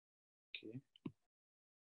Okay.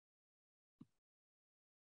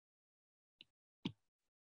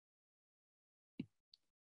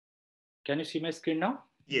 Can you see my screen now?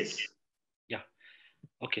 Yes. Yeah.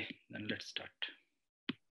 Okay, then let's start.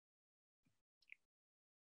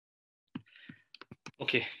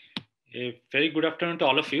 Okay. A very good afternoon to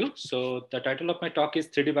all of you. So the title of my talk is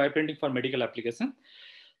 3D bioprinting for medical application.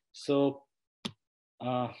 So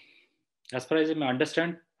as far as I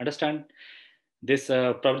understand this,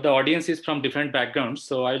 probably the audience is from different backgrounds.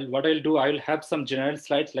 So what I'll do, I'll have some general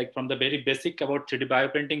slides like from the very basic about 3D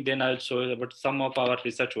bioprinting. Then I'll show about some of our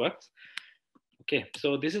research works. Okay,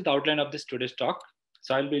 so this is the outline of this today's talk.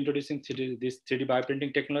 So I'll be introducing these 3D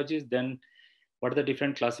bioprinting technologies. Then what are the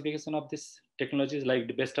different classification of these technologies,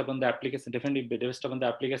 like based upon the application, definitely based upon the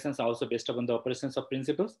applications, also based upon the operations of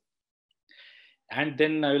principles. And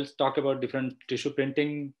then I will talk about different tissue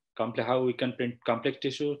printing, how we can print complex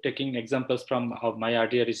tissue, taking examples from my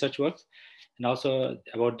earlier research works, and also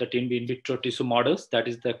about the in vitro tissue models. That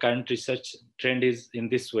is the current research trend is in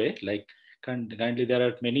this way. Like currently there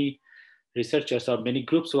are many researchers or many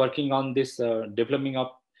groups working on this developing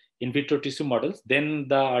of in vitro tissue models. Then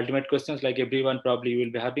the ultimate questions, like everyone probably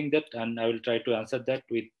will be having that, and I will try to answer that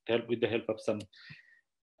with the help of some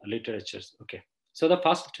literatures. Okay, so the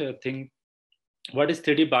first thing, what is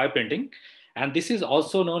 3D bioprinting? And this is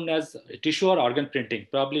also known as tissue or organ printing.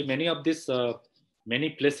 Probably many of these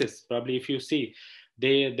many places, probably if you see,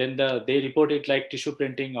 they report it like tissue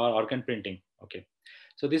printing or organ printing. Okay,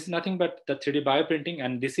 so this is nothing but the 3D bioprinting,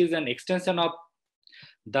 and this is an extension of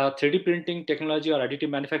the 3D printing technology or additive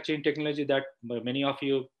manufacturing technology that many of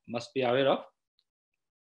you must be aware of,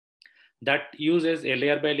 that uses a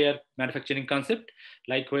layer by layer manufacturing concept,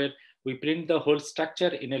 like where we print the whole structure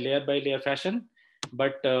in a layer by layer fashion.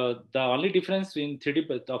 But the only difference in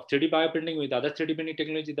 3D bioprinting with other 3D printing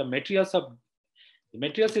technology, the materials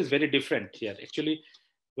is very different here. Actually,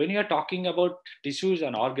 when you are talking about tissues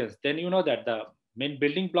and organs, then you know that the main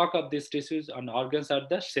building block of these tissues and organs are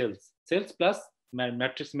the cells plus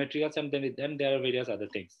matrix materials, and then there are various other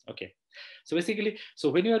things. Okay, so basically, so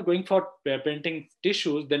when you are going for printing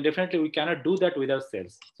tissues, then definitely we cannot do that without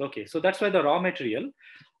cells. Okay, so that's why the raw material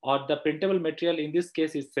or the printable material in this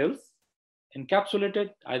case is cells, encapsulated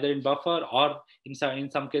either in buffer, or in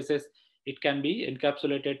some cases it can be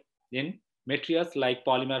encapsulated in materials like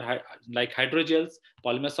polymer, like hydrogels,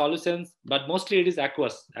 polymer solutions, but mostly it is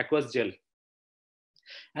aqueous gel.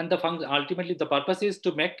 And the function, ultimately the purpose is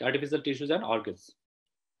to make artificial tissues and organs.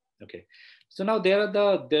 Okay, so now there are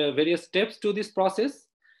the various steps to this process.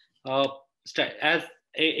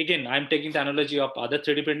 Again, I'm taking the analogy of other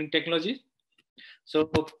 3D printing technology.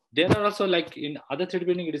 So there are also, like in other 3D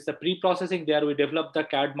printing, it is the pre-processing. There we develop the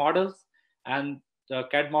CAD models and the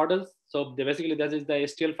CAD models. So basically that is the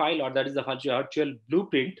STL file, or that is the virtual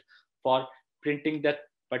blueprint for printing that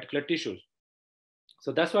particular tissue.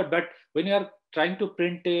 So that's what, but when you are trying to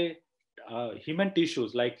print a human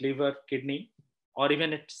tissues like liver, kidney, or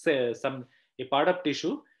even it's a part of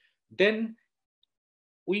tissue, then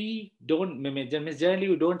we don't, generally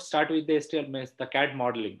we don't start with the STL, the CAD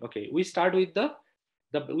modeling. Okay, we start with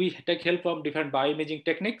we take help from different bioimaging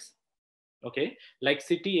techniques. Okay, like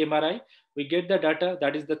CT, MRI, we get the data,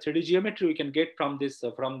 that is the 3D geometry we can get from this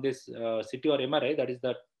CT or MRI, that is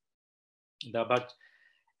the but,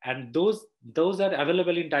 and those are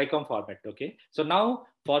available in DICOM format. Okay, so now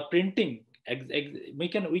for printing, we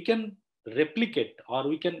can replicate, or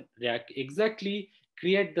we can exactly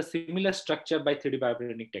create the similar structure by 3D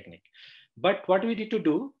bioprinting technique. But what we need to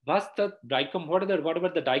do was the DICOM, whatever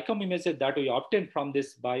the DICOM images that we obtain from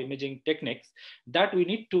this bioimaging techniques, that we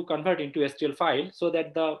need to convert into STL file, so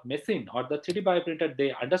that the machine or the 3D bioprinter,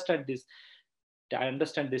 they understand this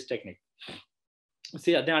technique.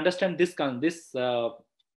 See, they understand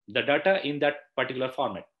the data in that particular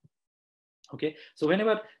format. Okay, so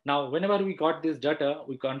whenever we got this data,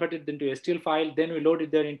 we convert it into STL file, then we load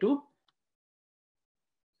it there into,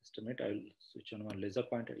 just a minute, I will switch on my laser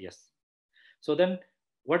pointer. Yes. So then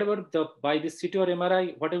whatever by this CT or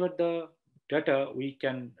MRI, whatever the data, we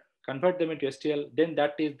can convert them into STL, then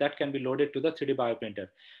that can be loaded to the 3D bioprinter.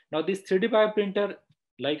 Now this 3D bioprinter,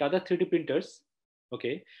 like other 3D printers,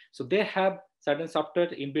 okay, so they have certain software,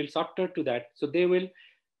 inbuilt software to that. So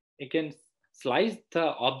it can slice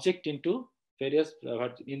the object into various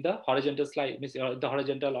in the horizontal slice, the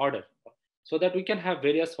horizontal order, so that we can have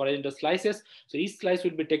various horizontal slices. So each slice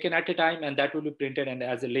will be taken at a time, and that will be printed and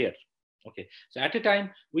as a layer. Okay, so at a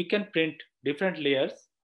time we can print different layers.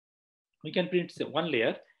 We can print one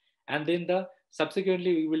layer, and then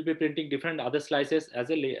subsequently we will be printing different other slices as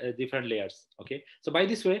different layers. Okay, so by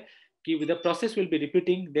this way, the process will be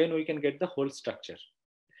repeating, then we can get the whole structure.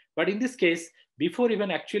 But in this case, before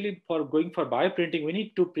even actually for going for bioprinting, we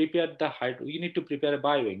need to prepare we need to prepare a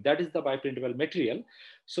bioink. That is the bioprintable material.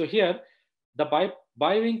 So here, the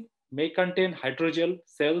bioink may contain hydrogel,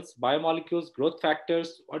 cells, biomolecules, growth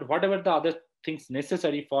factors, or whatever the other things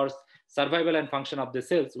necessary for survival and function of the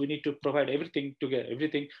cells. We need to provide everything to get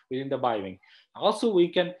everything within the bioink. Also,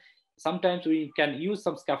 sometimes we can use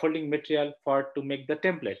some scaffolding material to make the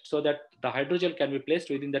template, so that the hydrogel can be placed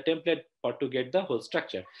within the template to get the whole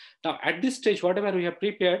structure. Now, at this stage, whatever we have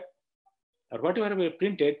prepared or whatever we have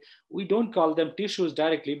printed, we don't call them tissues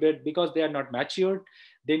directly, but because they are not matured,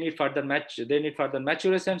 they need further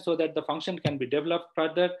maturation, so that the function can be developed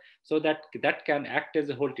further, so that can act as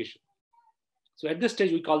a whole tissue. So at this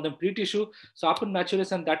stage, we call them pre-tissue. So upon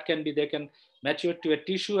maturation, they can mature to a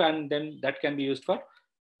tissue, and then that can be used for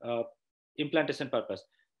implantation purpose,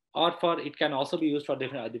 or it can also be used for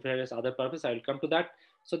different other purpose. I will come to that.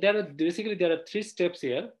 So there are 3 steps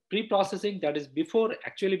here. Pre-processing, that is before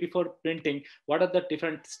printing. What are the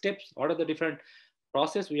different steps? What are the different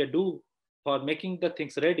process we do for making the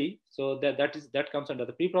things ready? So that comes under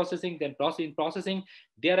the pre-processing. Then processing,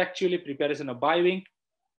 they are actually preparation of bioink.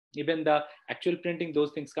 Even the actual printing,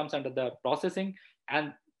 those things comes under the processing.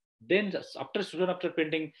 And then after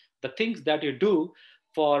printing, the things that you do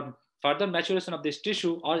for further maturation of this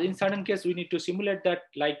tissue, or in certain case, we need to simulate that,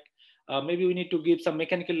 like maybe we need to give some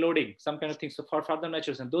mechanical loading, some kind of things. So for further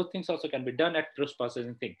maturation, those things also can be done at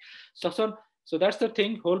post-processing thing. So that's the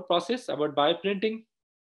thing, whole process about bioprinting.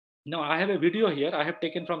 Now I have a video here I have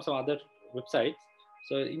taken from some other websites.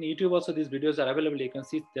 So in YouTube also, these videos are available. You can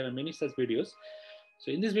see there are many such videos.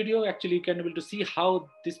 So in this video, actually, you can be able to see how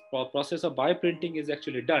this process of bioprinting is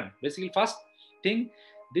actually done. Basically, first thing,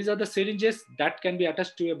 these are the syringes that can be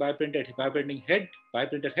attached to a bioprinting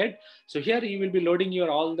head. So here you will be loading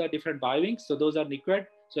all the different bioinks. So those are required.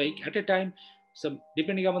 So at a time, so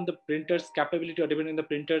depending on the printer's capability or depending on the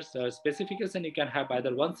printer's specification, you can have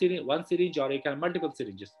either one syringe or you can have multiple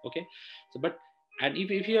syringes. Okay. So and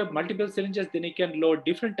if you have multiple syringes, then you can load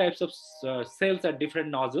different types of cells at different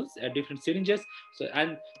nozzles, at different syringes. So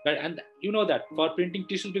and you know that for printing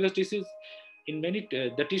tissues, because tissues in many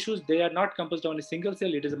the tissues, they are not composed of only single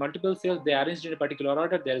cell. It is a multiple cells. They are arranged in a particular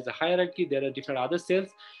order. There is a hierarchy. There are different other cells,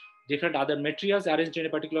 different other materials arranged in a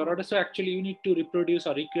particular order. So actually, you need to reproduce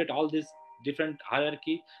or recreate all these different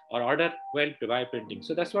hierarchy or order while bioprinting.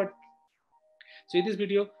 So that's what. So in this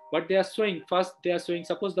video, what they are showing, first they are showing,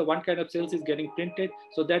 suppose the one kind of cells is getting printed,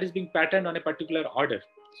 so that is being patterned on a particular order.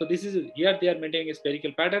 So this is here they are maintaining a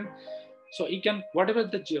spherical pattern. So you can whatever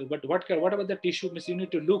the tissue means, you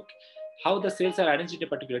need to look how the cells are arranged in a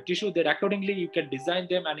particular tissue. Then accordingly you can design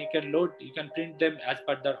them and you can print them as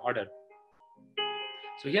per their order.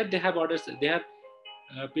 So here they have orders. They are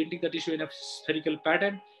printing the tissue in a spherical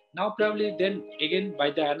pattern. Now probably then again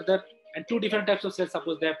by the another. And 2 different types of cells,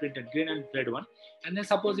 suppose they have printed green and red one. And then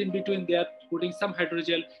suppose in between they are putting some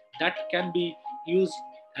hydrogel that can be used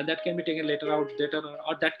and that can be taken later, or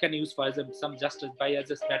that can use for some just as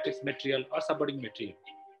a matrix material or supporting material.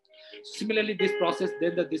 So similarly, this process,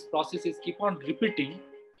 this process is keep on repeating.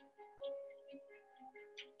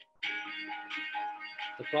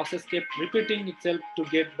 The process kept repeating itself to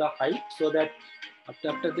get the height, so that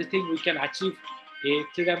after this thing we can achieve a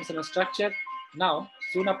 3-dimensional structure. Now,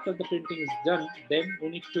 soon after the printing is done, then we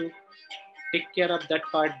need to take care of that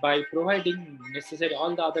part by providing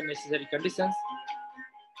all the other necessary conditions.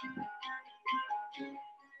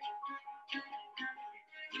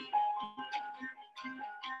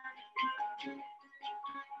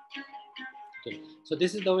 Okay, so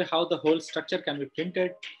this is the way how the whole structure can be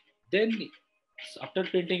printed. Then after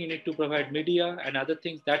printing, you need to provide media and other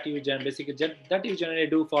things that you generally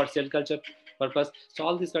do for cell culture purpose. So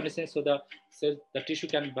all these conditions, so the tissue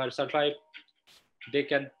can survive, they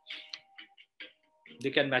can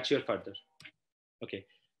mature further. Okay,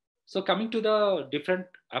 so coming to the different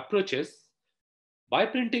approaches,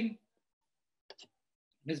 bioprinting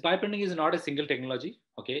is not a single technology.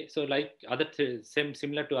 Okay, so like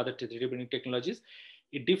similar to other 3D printing technologies,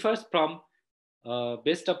 it differs from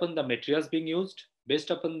based upon the materials being used,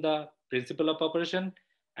 based upon the principle of operation,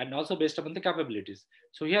 and also based upon the capabilities.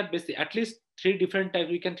 So here, basically, at least 3 different types,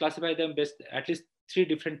 we can classify them at least 3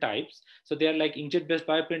 different types. So they are like inkjet-based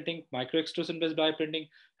bioprinting, micro-extrusion-based bioprinting,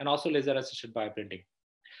 and also laser-assisted bioprinting.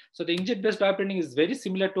 So the inkjet-based bioprinting is very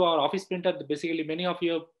similar to our office printer. Basically, many of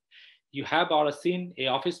you have or seen a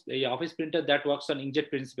office printer that works on inkjet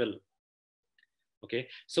principle. Okay,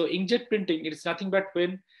 so inkjet printing, it is nothing but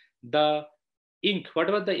when the ink,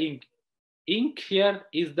 whatever the ink here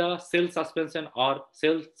is the cell suspension or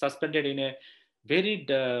cell suspended in a very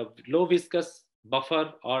low viscous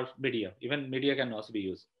buffer or media. Even media can also be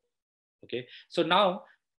used. Okay, so now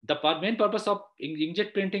the main purpose of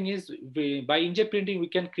inkjet printing is by inkjet printing we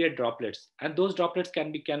can create droplets, and those droplets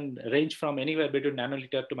can range from anywhere between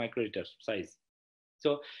nanoliter to microliter size.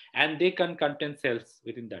 So, and they can contain cells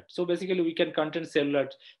within that. So basically we can contain cell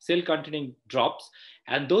containing drops,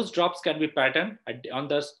 and those drops can be patterned on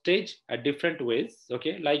the stage at different ways.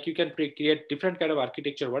 Okay, like you can create different kind of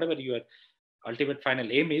architecture, whatever your ultimate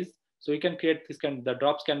final aim is. So you can create this the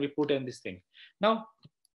drops can be put in this thing. Now,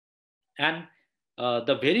 and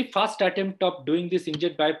the very first attempt of doing this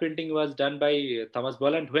inkjet bioprinting was done by Thomas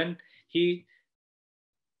Bolland when he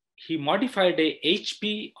modified a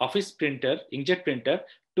HP office printer, inkjet printer,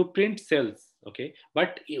 to print cells. Okay,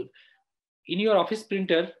 but in your office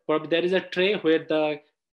printer, probably there is a tray where the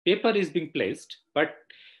paper is being placed. But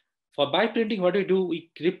for bioprinting, what we do,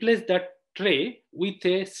 we replace that tray with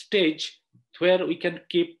a stage where we can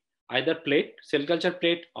keep either plate, cell culture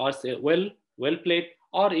plate, or say well plate,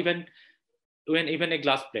 or even a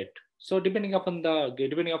glass plate. So depending upon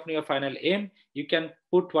your final aim, you can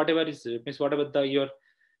put whatever is means whatever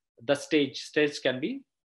the stage can be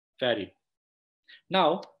varied.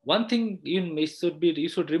 Now, one thing you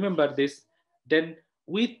should remember this. Then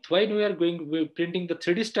when we are printing the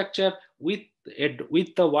 3D structure with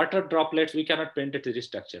the water droplets, we cannot print a 3D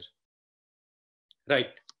structure, right?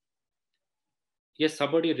 Yes,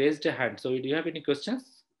 somebody raised a hand. So do you have any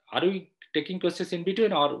questions? Are we taking questions in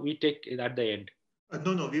between, or we take it at the end?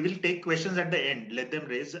 No, we will take questions at the end. Let them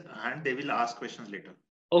raise a hand. They will ask questions later.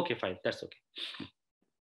 Okay, fine. That's okay.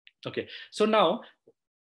 Okay. So now,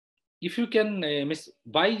 if you can,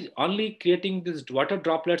 by only creating these water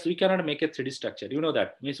droplets, we cannot make a 3D structure. You know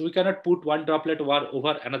that. Means we cannot put one droplet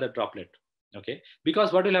over another droplet. Okay.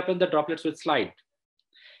 Because what will happen? The droplets will slide.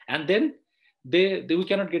 And then we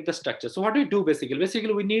cannot get the structure. So what do we do basically?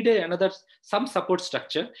 Basically, we need some support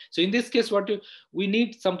structure. So in this case, we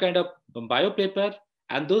need some kind of biopaper,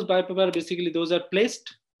 and those biopaper basically those are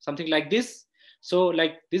placed something like this. So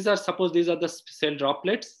like suppose these are the cell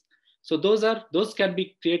droplets. So those can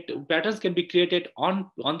be created, patterns can be created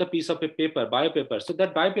on the piece of a paper, biopaper. So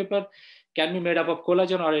that biopaper can be made up of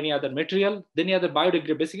collagen or any other material, any other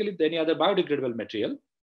biodegradable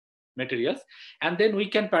materials, and then we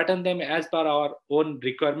can pattern them as per our own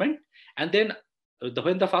requirement. And then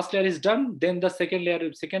when the first layer is done, then the second layer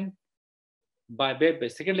of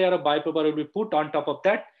biopaper will be put on top of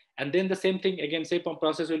that, and then the same thing again, same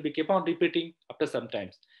process will be keep on repeating after some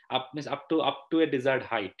times, up to a desired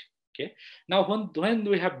height. Okay, now when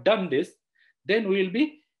we have done this, then we will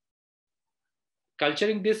be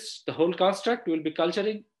culturing the whole construct. We will be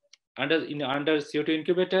culturing under CO2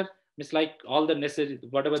 incubator. It's like all the necessary,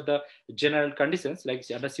 whatever the general conditions, like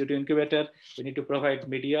under CO2 incubator, we need to provide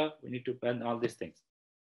media, we need to ban all these things.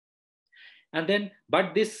 And then,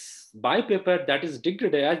 but this biopaper that is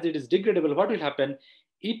degraded, as it is degradable, what will happen?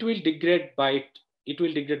 It will degrade by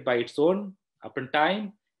its own upon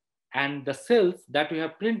time, and the cells that we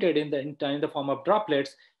have printed in the form of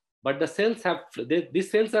droplets, but the cells these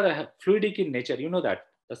cells are fluidic in nature. You know that.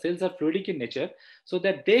 The cells are fluidic in nature, so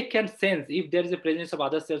that they can sense if there is a presence of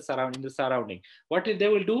other cells in the surrounding. What they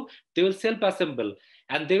will do? They will self-assemble,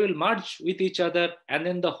 and they will merge with each other, and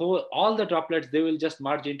then all the droplets, they will just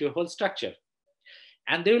merge into a whole structure.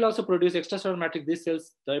 And they will also produce extracellular matrix. These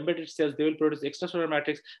cells, the embedded cells, they will produce extracellular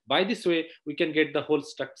matrix. By this way, we can get the whole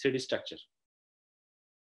 3D structure.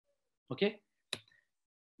 Okay.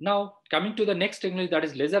 Now, coming to the next technology, that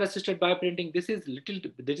is laser-assisted bioprinting. This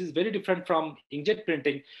is very different from inkjet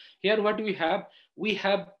printing. Here, what we have,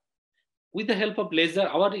 with the help of laser,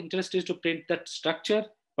 our interest is to print that structure.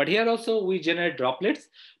 But here also we generate droplets,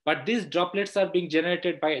 but these droplets are being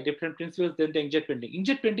generated by different principles than the inkjet printing.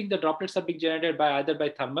 Inkjet printing, the droplets are being generated by either by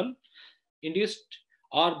thermal induced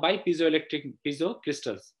or by piezo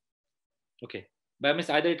crystals. Okay, by means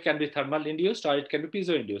either it can be thermal induced or it can be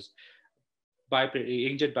piezo induced by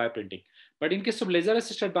inkjet bioprinting. But in case of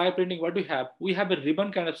laser-assisted bioprinting, what we have a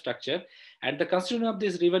ribbon kind of structure, and the constituent of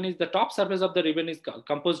this ribbon is the top surface of the ribbon is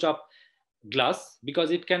composed of glass, because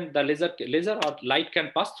the laser or light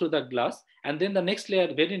can pass through the glass, and then the next layer,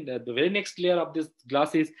 the very next layer of this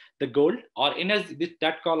glass is the gold or energy,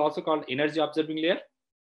 also called energy absorbing layer.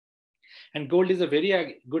 And gold is a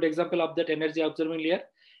very good example of that energy absorbing layer.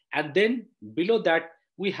 And then below that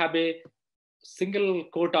we have a single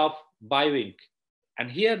coat of bio-ink,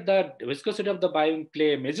 and here the viscosity of the bio-ink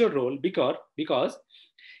play a major role because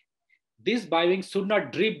this bio-ink should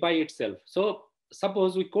not drip by itself. So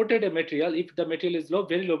suppose we coated a material, if the material is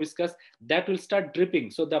very low viscous, that will start dripping.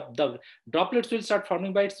 So the droplets will start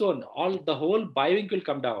forming by its own. The whole bio-ink will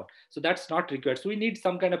come down. So that's not required. So we need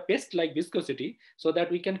some kind of paste-like viscosity so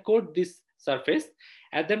that we can coat this surface.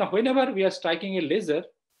 And then whenever we are striking a laser,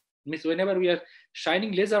 means whenever we are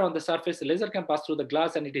shining laser on the surface, the laser can pass through the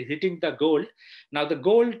glass and it is hitting the gold. Now the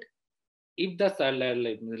gold, if the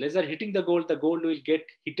laser hitting the gold will get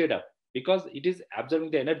heated up because it is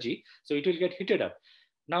absorbing the energy, so it will get heated up.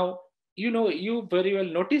 Now, you very well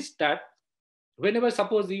noticed that whenever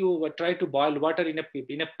suppose you try to boil water in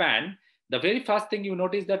a pan, the very first thing you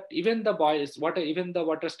notice that even the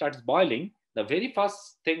water starts boiling, the very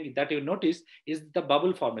first thing that you notice is the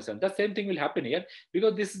bubble formation. The same thing will happen here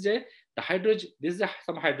because this is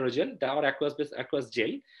some hydrogel, or aqueous gel.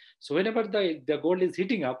 So whenever the gold is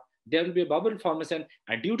heating up, there will be a bubble formation,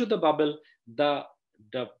 and due to the bubble, the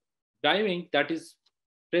bio-ink that is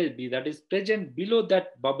present below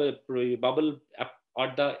that bubble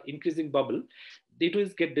or the increasing bubble, it will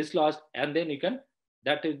get dislodged, and then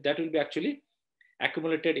that will be actually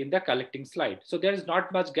accumulated in the collecting slide. So there is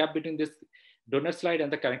not much gap between this donor slide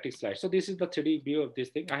and the collecting slide. So this is the 3D view of this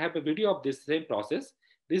thing. I have a video of this same process.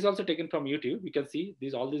 This is also taken from YouTube. You can see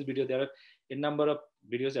all these videos. There are a number of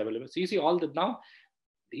videos available. So you see now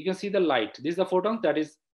you can see the light. This is the photon that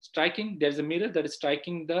is striking. There's a mirror that is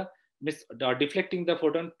striking deflecting the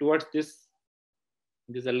photon towards this.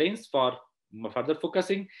 There's a lens for further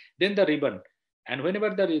focusing. Then the ribbon, and whenever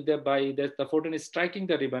the photon is striking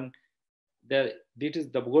the ribbon, the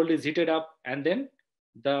gold is heated up, and then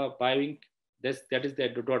the bio-ink, that is the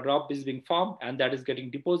drop is being formed, and that is getting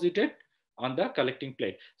deposited on the collecting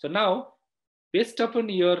plate. So now, based upon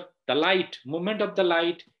the light movement of the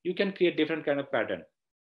light, you can create different kind of pattern.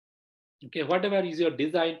 Okay, whatever is your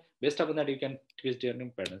design, based upon that you can create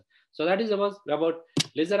different patterns. So that is about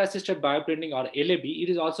laser assisted bioprinting, or LAB. It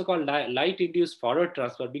is also called light induced forward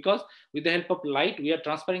transfer, because with the help of light, we are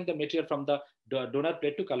transferring the material from the donor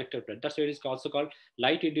plate to collector plate. That's why it is also called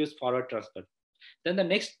light induced forward transfer. Then the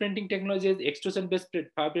next printing technology is extrusion based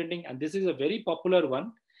bioprinting, and this is a very popular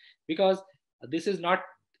one because this is not,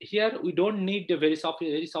 here we don't need a very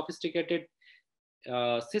sophisticated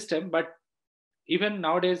system, but even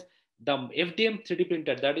nowadays the FDM 3D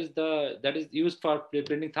printer that is used for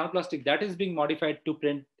printing thermoplastic, that is being modified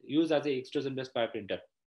to use as a extrusion based bioprinter.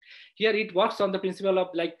 Here it works on the principle of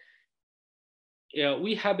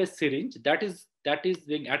we have a syringe that is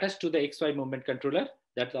being attached to the XY movement controller,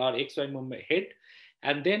 that's our XY movement head,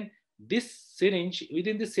 and then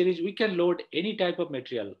within this syringe we can load any type of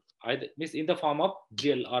material, either in the form of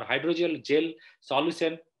gel or hydrogel, gel,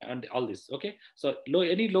 solution, and all this. Okay, so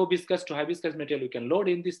any low viscous to high viscous material you can load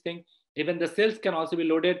in this thing. Even the cells can also be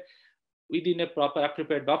loaded within a proper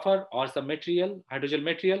appropriate buffer or some material, hydrogel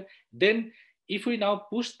material. Then if we now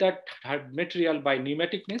push that material by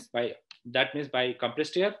pneumatic means, that means by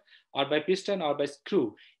compressed air or by piston or by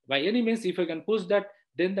screw, by any means, if we can push that,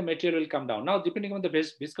 then the material will come down. Now, depending on the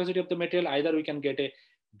viscosity of the material, either we can get a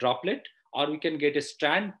droplet, or we can get a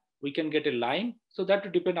strand, we can get a line. So that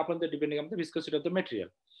will depending on the viscosity of the material.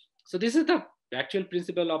 So this is the actual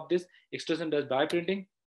principle of this extrusion based bioprinting.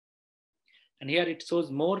 And here it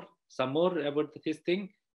shows some more about this thing.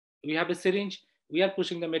 We have a syringe. We are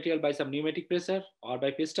pushing the material by some pneumatic pressure or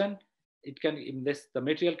by piston. The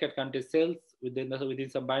material can contain cells within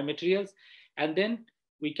some biomaterials, and then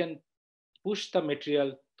we can push the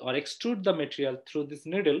material or extrude the material through this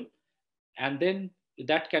needle, and then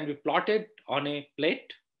that can be plotted on a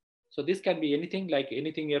plate. So this can be anything, like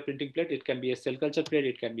anything your printing plate. It can be a cell culture plate.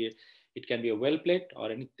 It can be a well plate,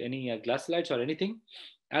 or any glass slides or anything.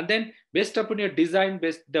 And then based upon your design,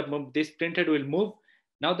 this printhead will move.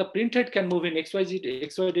 Now the printhead can move in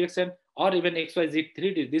XY direction, or even XYZ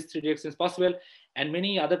 3D. This 3 direction is possible, and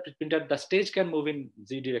many other printer, the stage can move in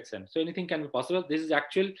Z direction. So anything can be possible. This is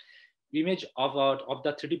actual image of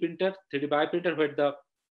the 3D printer, 3D bioprinter, where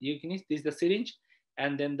this is the syringe,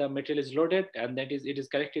 and then the material is loaded, and it is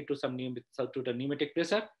connected to the pneumatic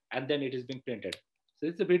pressure, and then it is being printed. So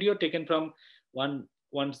this is a video taken from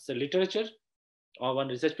one's literature or one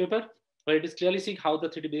research paper, where it is clearly seeing how the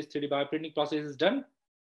 3D bioprinting process is done.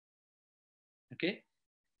 Okay.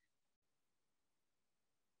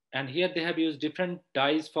 And here they have used different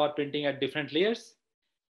dyes for printing at different layers.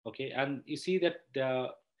 Okay, and you see that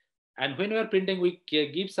and when we are printing, we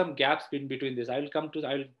give some gaps in between this. I will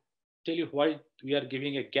tell you why we are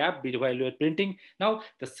giving a gap while we are printing. Now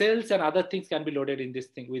the cells and other things can be loaded in this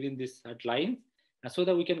thing within this line, so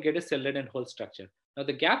that we can get a cell-led and whole structure. Now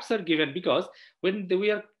the gaps are given because when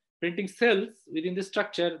we are printing cells within the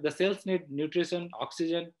structure, the cells need nutrition,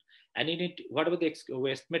 oxygen, and you need whatever the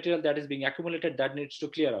waste material that is being accumulated, that needs to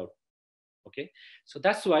clear out. Okay, so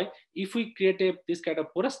that's why if we create this kind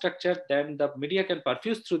of porous structure, then the media can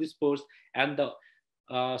perfuse through these pores, and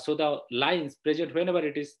so the lines present, whenever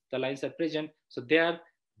the lines are present, so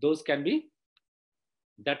those can be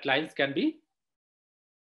that lines can be,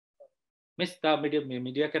 means the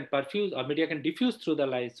media can perfuse or media can diffuse through the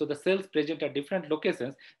lines. So the cells present at different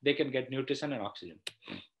locations, they can get nutrition and oxygen.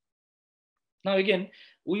 Now again,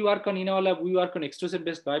 we work on, in our lab, we work on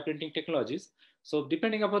extrusion-based bioprinting technologies. So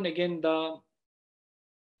depending upon, again, the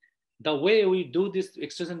way we do this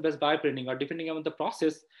extrusion-based bioprinting, or depending on the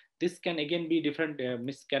process, this can again be different,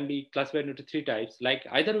 can be classified into three types. Like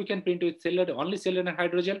either we can print with only cellular and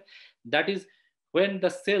hydrogel, that is when the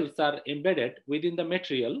cells are embedded within the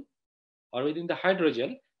material or within the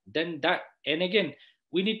hydrogel, then that, and again,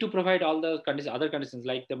 we need to provide all the conditions, other conditions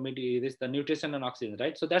like the media, the nutrition and oxygen,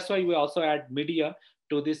 right? So that's why we also add media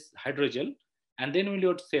to this hydrogel, and then we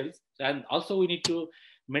load cells, and also we need to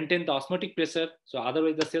maintain the osmotic pressure. So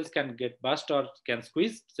otherwise the cells can get burst or can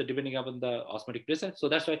squeeze. So depending upon the osmotic pressure. So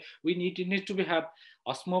that's why we need to have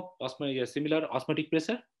similar osmotic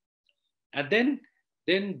pressure, and then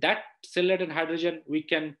that cellular and hydrogen we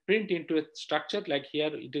can print into a structure. Like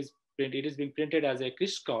here it is being printed as a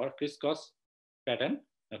crisscross pattern,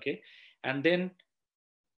 okay, and then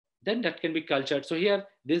that can be cultured. So here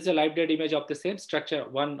this is a live dead image of the same structure,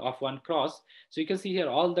 one cross. So you can see here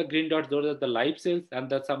all the green dots, those are the live cells, and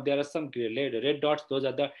there are some red dots, those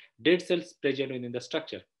are the dead cells present within the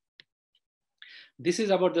structure. This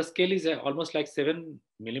is about, the scale is almost like 7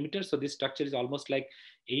 millimeters. So this structure is almost like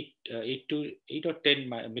 8 or 10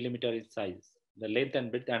 millimeter in size. The length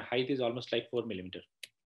and width and height is almost like 4 millimeters.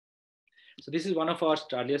 So this is one of our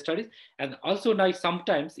earlier studies. And also, like,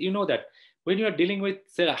 sometimes you know that when you are dealing with,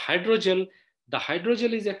 say, a hydrogel, the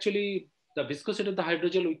hydrogel is actually, the viscosity of the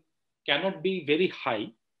hydrogel cannot be very high.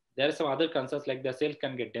 There are some other concerns, like the cell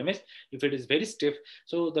can get damaged if it is very stiff.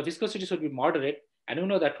 So the viscosity should be moderate. And you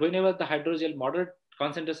know that whenever the hydrogel, moderate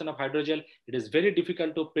concentration of hydrogel, it is very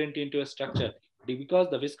difficult to print into a structure because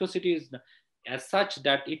the viscosity is as such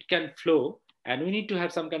that it can flow. And we need to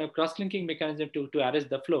have some kind of cross-linking mechanism to arrest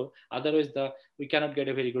the flow. Otherwise, we cannot get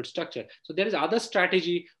a very good structure. So there is other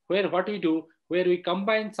strategy where what we do, where we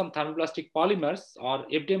combine some thermoplastic polymers or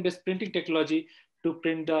FDM-based printing technology to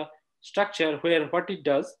print the structure, where what it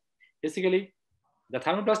does, basically, the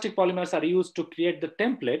thermoplastic polymers are used to create the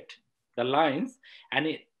template, the lines,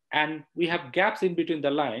 and we have gaps in between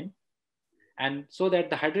the line, and so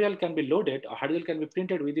that the hydrogel can be loaded, or hydrogel can be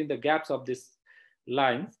printed within the gaps of these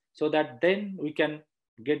lines, so that then we can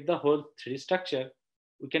get the whole 3D structure.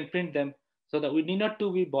 We can print them so that we need not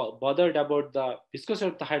to be bothered about the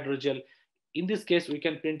viscosity of the hydrogel. In this case, we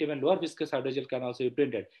can print even lower viscous hydrogel can also be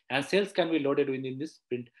printed, and cells can be loaded within this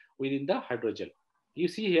print within the hydrogel. You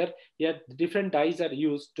see here different dyes are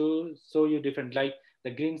used to show you different, like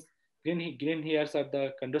the green hairs are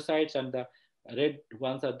the chondrocytes, and the red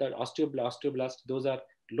ones are the osteoblasts. Those are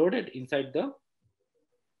loaded inside the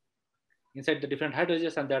different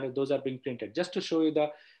hydrogels, and those are being printed, just to show you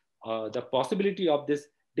the possibility of this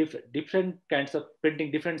different kinds of printing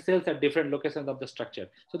different cells at different locations of the structure.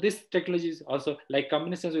 So this technology is also like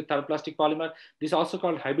combinations with thermoplastic polymer. This is also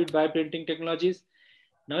called hybrid bioprinting technologies.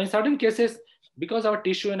 Now, in certain cases, because our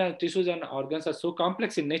tissues and organs are so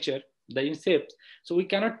complex in nature, in shapes, so we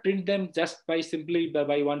cannot print them just by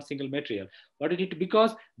one single material. What we need to,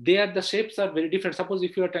 because the shapes are very different. Suppose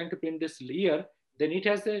if you are trying to print this ear, then it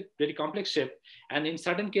has a very complex shape, and in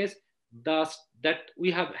certain case, that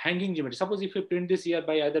we have hanging geometry. Suppose if you print this ear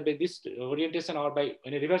by either by this orientation or by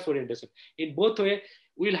any reverse orientation, in both way,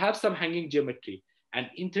 we'll have some hanging geometry. And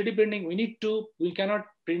in 3D printing, we cannot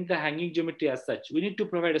print the hanging geometry as such. We need to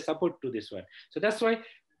provide a support to this one. So that's why,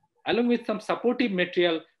 along with some supportive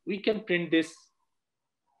material, we can print this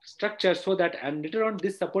structure, so that, and later on,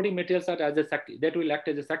 these supporting materials are that will act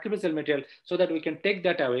as a sacrificial material, so that we can take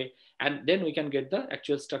that away, and then we can get the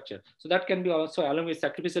actual structure. So that can be also, along with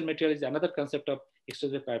sacrificial material, is another concept of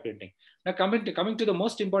extrusive bioprinting. Now coming to the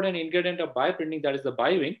most important ingredient of bioprinting, that is the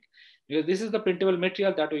bio-ink. Because this is the printable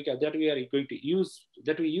material that we are going to use,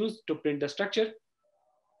 that we use to print the structure.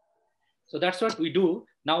 So that's what we do.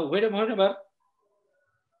 Now, whenever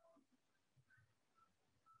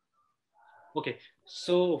okay,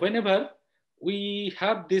 so whenever we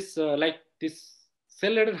have this like this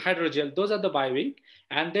cell-laden hydrogel, those are the bio-ink,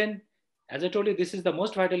 and then, as I told you, this is the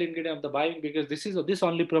most vital ingredient of the bio-ink, because this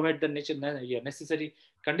only provides the necessary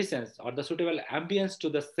conditions or the suitable ambience to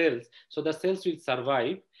the cells, so the cells will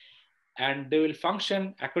survive and they will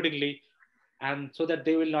function accordingly, and so that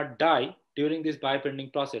they will not die during this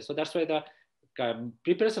bioprinting process. So that's why the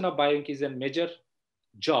preparation of bio-ink is a major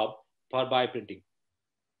job for bioprinting.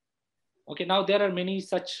 Okay, now there are many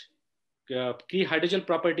such key hydrogel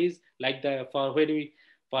properties, like for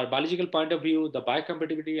biological point of view, the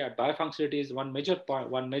biocompatibility and biofunctionality is one major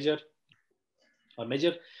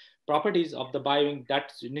properties of the bioink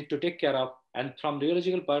that you need to take care of. And from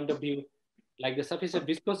rheological point of view, like the sufficient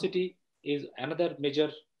viscosity is another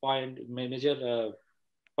major point,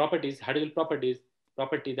 properties, hydrogel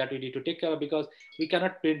property that we need to take care of, because we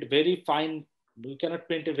cannot print very fine, we cannot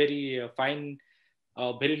print a very fine,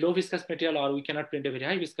 very low viscous material, or we cannot print a very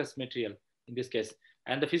high viscous material in this case.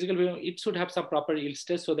 And the physical, it should have some proper yield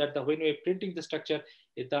stress, so that when we're printing the structure,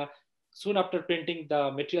 soon after printing,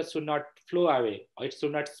 the material should not flow away, or it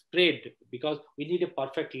should not spread, because we need a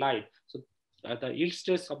perfect light. So the yield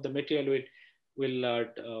stress of the material will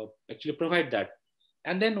actually provide that.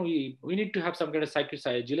 And then we need to have some kind of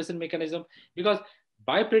cyclization mechanism, because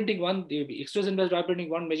bioprinting, the extrusion-based bioprinting,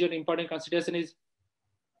 one major important consideration is,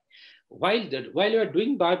 while you are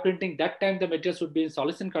doing bioprinting, that time the material should be in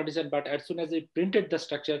solution condition, but as soon as we printed the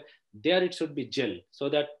structure, there it should be gel, so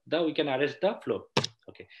that we can arrest the flow.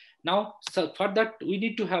 Okay. Now, so for that, we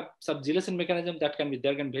need to have some gelation mechanism. There can be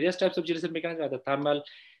various types of gelation mechanism, either thermal,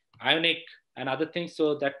 ionic, and other things.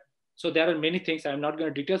 So there are many things. I'm not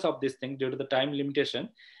going to details of this thing due to the time limitation,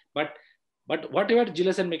 but whatever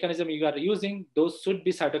gelation mechanism you are using, those should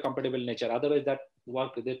be cytocompatible nature. Otherwise,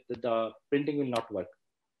 the printing will not work.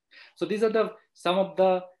 So these are some of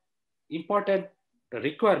the important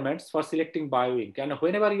requirements for selecting bioink. And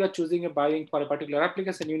whenever you are choosing a bioink for a particular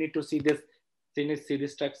application, you need to see this thing,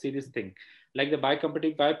 like the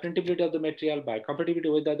bioprintability of the material,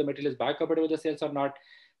 biocompatibility, whether the material is biocompatible with the cells or not,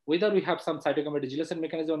 whether we have some cytocompatible gelation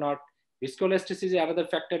mechanism or not. Viscoelasticity is another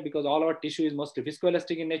factor, because all our tissue is mostly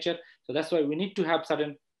viscoelastic in nature. So that's why we need to have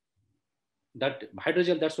that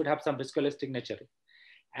hydrogel that should have some viscoelastic nature.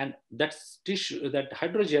 And that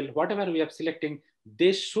hydrogel, whatever we are selecting,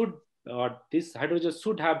 this hydrogel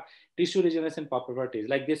should have tissue regeneration properties.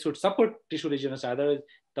 Like they should support tissue regeneration, otherwise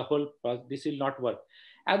this will not work.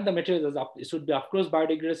 And the material should be, of course,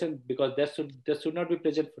 biodegradation, because there should not be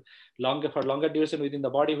present for longer duration within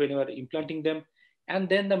the body when you are implanting them. And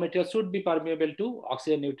then the material should be permeable to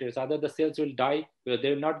oxygen nutrients, otherwise the cells will die, because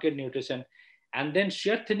they will not get nutrition. And then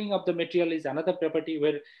shear thinning of the material is another property,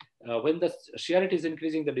 where when the shear rate is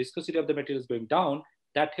increasing, the viscosity of the material is going down.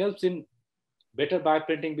 That helps in better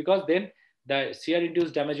bioprinting, because then the shear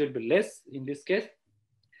induced damage will be less in this case.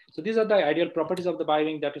 So these are the ideal properties of the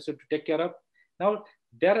bioink that we should take care of. Now,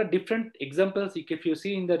 there are different examples. If you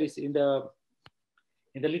see in the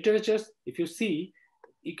literatures, if you see,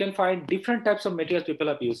 you can find different types of materials people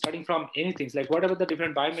have used, starting from anything, like whatever the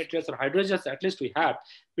different biomaterials or hydrogels at least we have,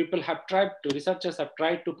 researchers have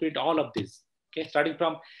tried to print all of these. Okay, starting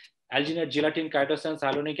from alginate, gelatin, chitosan,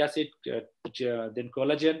 hyaluronic acid, then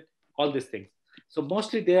collagen, all these things. So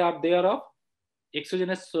mostly they are of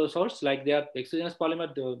exogenous source, like they are exogenous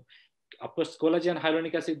polymer. Of course, collagen,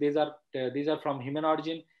 hyaluronic acid, these are from human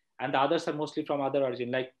origin, and the others are mostly from other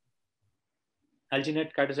origin, like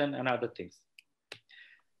alginate, chitosan, and other things.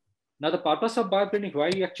 Now, the purpose of bioprinting, why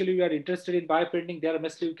actually we are interested in bioprinting, there are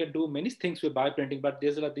mostly you can do many things with bioprinting, but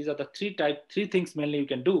these are the three things mainly you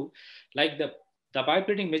can do. Like the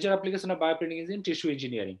bioprinting, major application of bioprinting is in tissue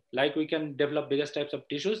engineering. Like we can develop various types of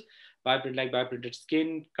tissues, like bioprinted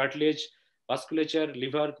skin, cartilage, vasculature,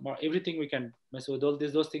 liver, everything we can mess with.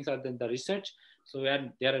 Those things are then the research. So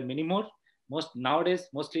there are many more. Nowadays,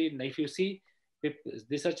 mostly if you see,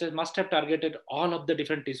 researchers must have targeted all of the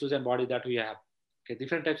different tissues and body that we have. Okay,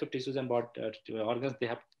 different types of tissues and organs they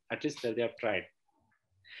have, at least they have tried.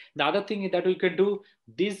 The other thing that we can do,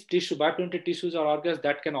 these bioprinted tissues or organs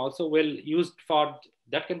that can also be used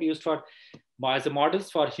as a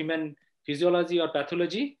models for human physiology or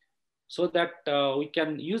pathology, so that we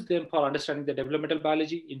can use them for understanding the developmental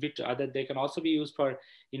biology in vitro. They can also be used for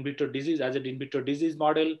in vitro disease, as an in vitro disease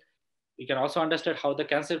model. We can also understand how the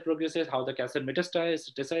cancer progresses, how the cancer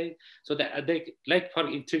metastasizes. So that like for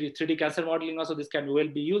 3D cancer modeling also, this can well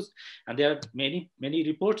be used. And there are many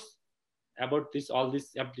reports about all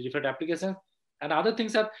these different applications. And other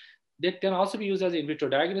things that can also be used as in vitro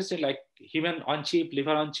diagnostic, like human on chip,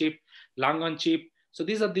 liver on chip, lung on chip. So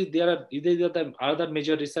these are the other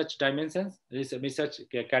major research dimensions, research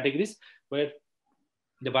categories, where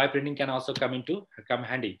the bioprinting can also come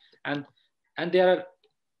handy. And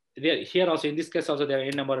here also, in this case also, there are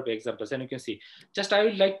a number of examples, and you can see. Just I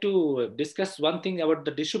would like to discuss one thing about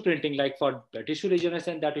the tissue printing, like for tissue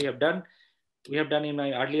regeneration that we have done in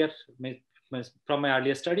from my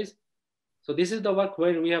earlier studies. So this is the work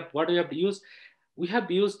where we have used. We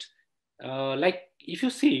have used, like if you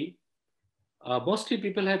see, mostly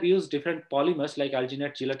people have used different polymers like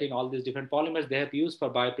alginate, gelatin, all these different polymers they have used for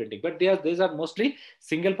bioprinting. But these are mostly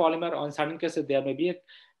single polymer. On certain cases, there may be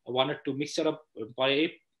one or two mixture of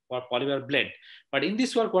or polymer blend. But in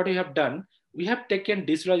this work, what we have done, we have taken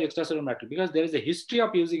deserialized extracellular matrix because there is a history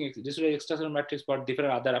of using deserialized extracellular matrix for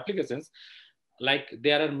different other applications. Like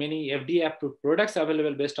there are many FDA approved products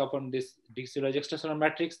available based upon this deserialized extracellular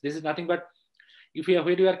matrix. This is nothing but if we are,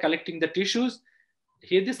 where we are collecting the tissues.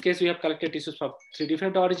 Here in this case, we have collected tissues from 3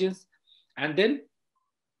 different origins, and then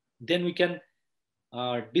we can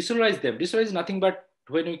deserialize them. Deserialize is nothing but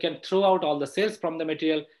when we can throw out all the cells from the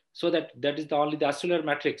material, so that is only the acellular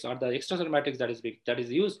matrix or the extracellular matrix that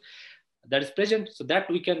is used, that is present. So that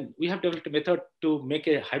we have developed a method to make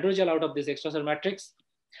a hydrogel out of this extracellular matrix,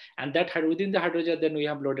 and that within the hydrogel, then we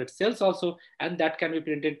have loaded cells also, and that can be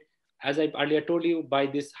printed, as I earlier told you, by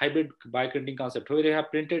this hybrid bioprinting concept, where we have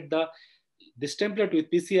printed this template with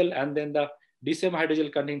PCL, and then the DCM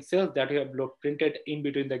hydrogel containing cells that we have printed in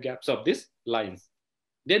between the gaps of these lines.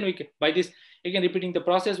 Then we can, by this, again repeating the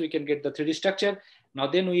process, we can get the 3D structure. Now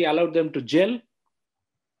then we allow them to gel,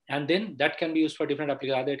 and then that can be used for different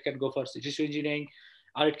applications. Either it can go for tissue engineering,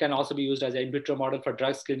 or it can also be used as an in vitro model for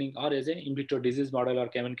drug screening, or as an in vitro disease model, or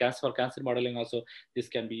cancer modeling also this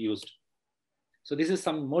can be used. So this is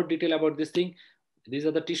some more detail about this thing. These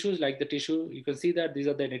are the tissues, like the tissue, you can see that these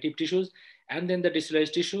are the native tissues, and then the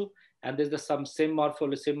deserialized tissue, and there's some same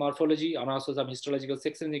morphology, and also some histological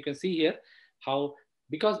sections. You can see here how,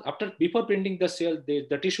 because before printing the cell,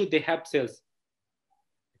 the tissue, they have cells.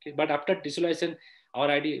 Okay, but after deserialization,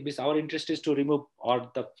 our interest is to remove,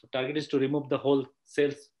 or the target is to remove the whole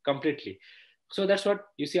cells completely. So that's what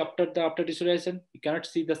you see after deserialization. You cannot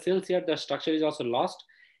see the cells here. The structure is also lost,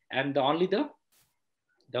 and only the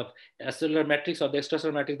acellular matrix or the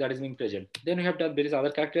extracellular matrix that is being present. Then we have done various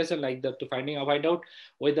other characterizations, like to find out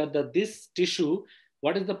whether this tissue,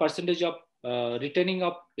 what is the percentage of retaining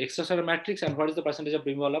of extracellular matrix, and what is the percentage of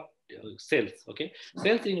removal of cells. Okay,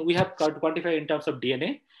 cells we have quantified in terms of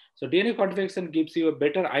DNA. So DNA quantification gives you a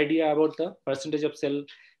better idea about the percentage of cell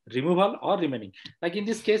removal or remaining. Like in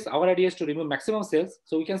this case, our idea is to remove maximum cells.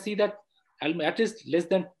 So we can see that at least less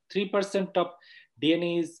than 3% of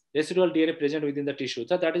DNA is residual DNA present within the tissue.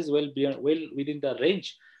 So that is well within the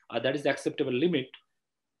range, that is the acceptable limit.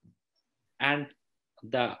 And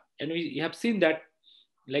we have seen that,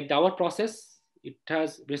 like our process, it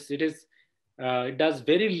does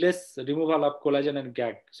very less removal of collagen and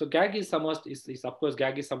GAG. So GAG is of course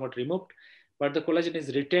GAG is somewhat removed, but the collagen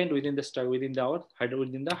is retained within the hydrogel,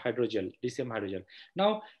 DCM hydrogel.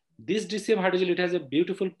 Now this DCM hydrogel, it has a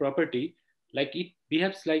beautiful property, like it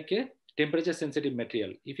behaves like a temperature sensitive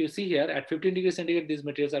material. If you see here at 15 degrees centigrade, these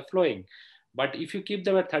materials are flowing. But if you keep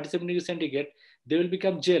them at 37 degrees centigrade, they will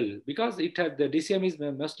become gel, because the DCM is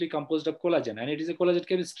mostly composed of collagen, and it is a collagen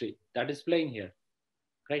chemistry that is playing here,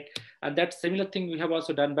 right? And that similar thing we have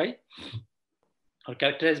also done by, or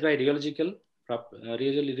characterized by rheological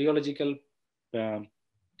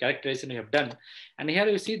characterization we have done. And here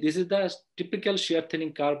you see, this is the typical shear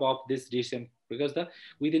thinning curve of this DCM, because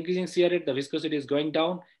with increasing shear rate, the viscosity is going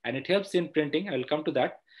down, and it helps in printing. I will come to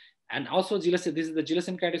that. And also this is the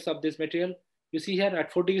gelatin kinetics of this material. You see here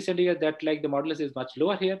at 4 degrees centigrade, that like the modulus is much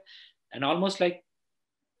lower here, and almost like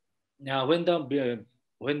when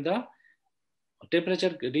the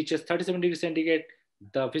temperature reaches 37 degrees centigrade,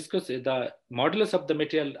 the modulus of the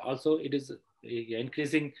material also, it is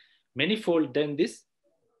increasing manifold than this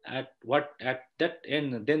at that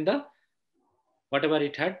end than whatever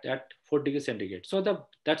it had at 4 degrees centigrade. So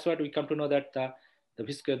that's what we come to know, that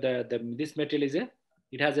this material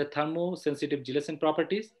it has a thermosensitive gelatin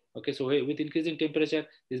properties. Okay, so with increasing temperature,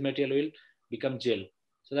 this material will become gel.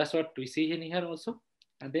 So that's what we see in here also.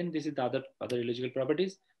 And then this is the other rheological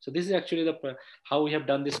properties. So this is actually how we have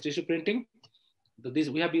done this tissue printing.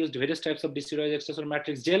 We have used various types of deserialized extracellular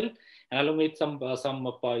matrix gel, and along with some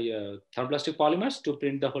thermoplastic polymers to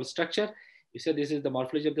print the whole structure. You see, this is the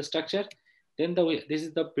morphology of the structure. Then this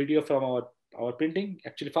is the video from our printing.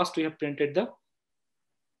 Actually, first we have printed the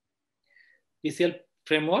PCL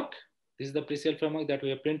framework. This is the PCL framework that we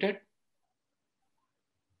have printed.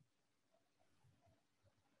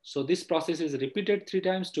 So this process is repeated 3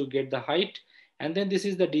 times to get the height. And then this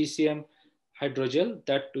is the DCM hydrogel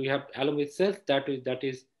that we have along with cells that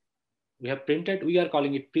is we have printed. We are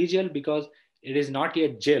calling it pre-gel because it is not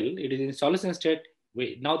yet gel. It is in solution state.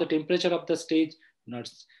 Now the temperature of the stage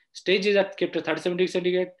is kept at 37 degrees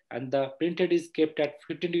centigrade, and the printed is kept at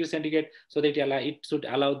 15 degrees centigrade, so that it should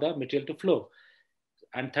allow the material to flow.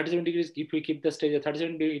 And 37 degrees, if we keep the stage at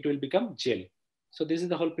 37 degrees, it will become gel. So this is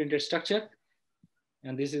the whole printed structure.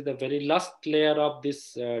 And this is the very last layer of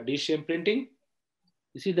this DCM printing.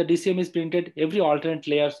 You see the DCM is printed every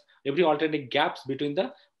alternate gaps between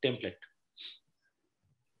the template.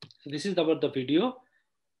 So this is about the video.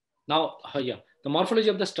 Now, the morphology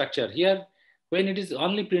of the structure. Here, when it is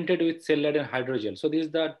only printed with cell-laden hydrogel. So this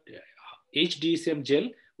is the HDCM gel.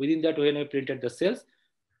 Within that, when I printed the cells,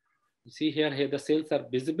 you see here the cells are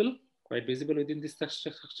visible, quite visible within this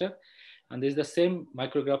structure. And this is the same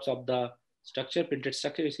micrographs of the structure, printed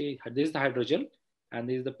structure. You see, this is the hydrogel, and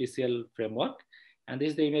this is the PCL framework. And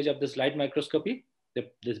this is the image of the slide microscopy.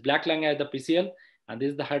 This black line is the PCL, and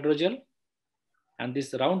this is the hydrogel. And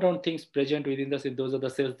these round things present within the cell, those are the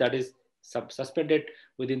cells that is suspended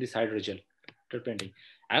within this hydrogel printing.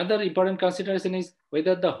 Another important consideration is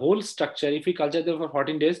whether the whole structure, if we culture them for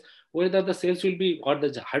 14 days, whether the cells will be or the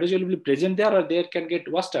hydrogel will be present there or they can get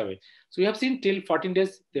washed away. So we have seen till 14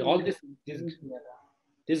 days, all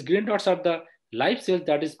these green dots are the live cells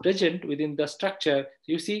that is present within the structure.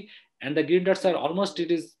 You see, and the green dots are almost, it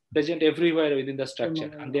is present everywhere within the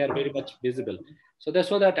structure, and they are very much visible. So that's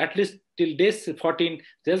why that at least till day 14,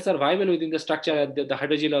 cells are viable within the structure, and the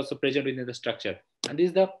hydrogel also present within the structure. And this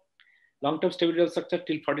is the long-term stability of structure.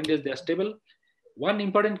 Till 14 days, they are stable. One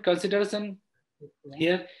important consideration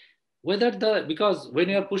here, whether because when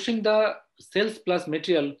you are pushing the cells plus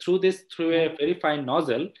material through a very fine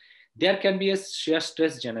nozzle, there can be a shear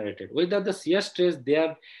stress generated. Whether the shear stress, they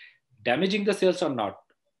are damaging the cells or not,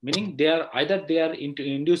 meaning they are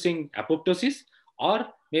inducing apoptosis, or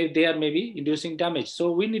maybe they are inducing damage.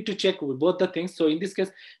 So we need to check both the things. So in this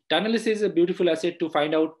case, Tunnelase is a beautiful assay to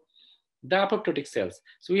find out the apoptotic cells.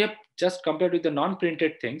 So we have just compared with the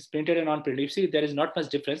non-printed things, printed and non-printed. You see, there is not much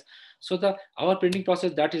difference. So our printing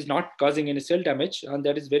process, that is not causing any cell damage, and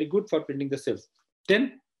that is very good for printing the cells.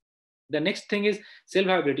 Then the next thing is cell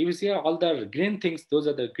viability. You see all the green things, those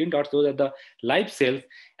are the green dots, those are the live cells.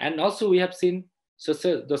 And also we have seen, so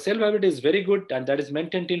the cell viability is very good, and that is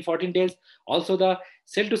maintained till 14 days. Also the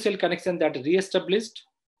cell-to-cell connection that is re-established.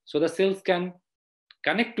 So the cells can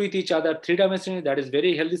connect with each other three-dimensionally. That is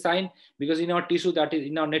very healthy sign, because in our tissue, that is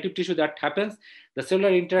in our native tissue, that happens. The cellular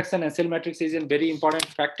interaction and cell matrix is a very important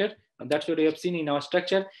factor, and that's what we have seen in our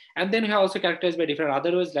structure. And then we have also characterized by different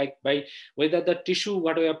other ways, like by whether the tissue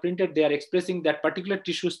what we have printed, they are expressing that particular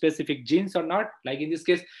tissue specific genes or not. Like in this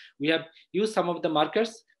case, we have used some of the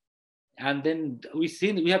markers, and then we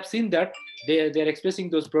have seen that they are expressing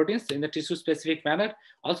those proteins in the tissue specific manner.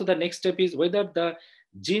 Also the next step is whether the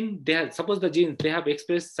gene, suppose the genes, they have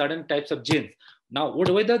expressed certain types of genes. Now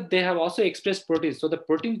whether they have also expressed proteins, so the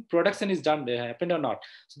protein production is done, they happened or not.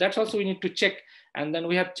 So that's also we need to check. And then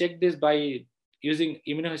we have checked this by using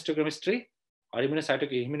immunohistochemistry or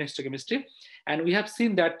immunohistochemistry. And we have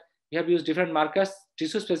seen that we have used different markers,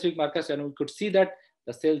 tissue specific markers, and we could see that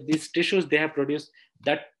the cell, these tissues, they have produced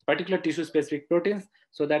that particular tissue specific proteins.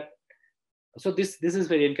 So this is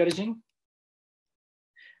very encouraging.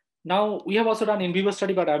 Now we have also done in vivo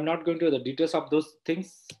study, but I'm not going to the details of those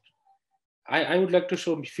things. I would like to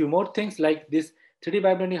show a few more things like this 3D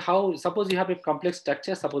bioprinting. How, suppose you have a complex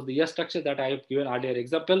structure, suppose the ear structure that I have given earlier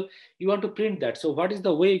example, you want to print that. So what is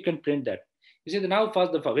the way you can print that? You see, now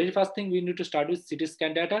the very first thing we need to start with CT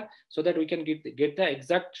scan data, so that we can get the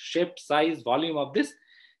exact shape, size, volume of this,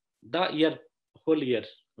 the ear, whole ear.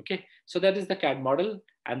 Okay, so that is the CAD model,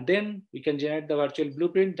 and then we can generate the virtual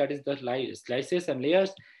blueprint, that is the slices and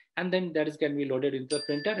layers, and then that is can be loaded into the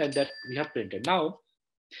printer, and that we have printed. Now,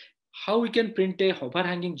 how we can print a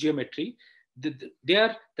overhanging geometry?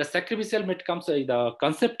 The sacrificial material comes, the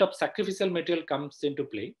concept of sacrificial material comes into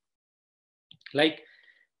play. Like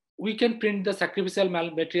we can print the sacrificial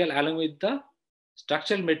material along with the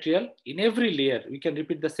structural material in every layer. We can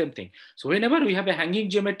repeat the same thing. So whenever we have a hanging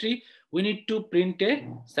geometry, we need to print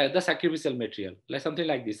the sacrificial material, like something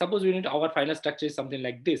like this. Suppose we need our final structure is something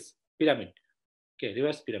like this, pyramid. Okay,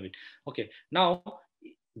 reverse pyramid. Okay, now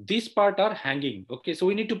this part are hanging. Okay, so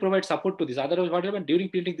we need to provide support to this. Otherwise, what happens during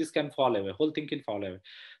printing, this can fall away. Whole thing can fall away.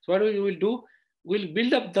 So what we will do, we'll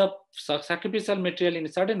build up the sacrificial material in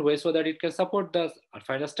a certain way so that it can support the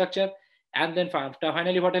final structure. And then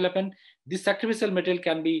finally, what will happen? This sacrificial material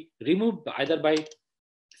can be removed either by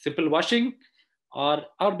simple washing or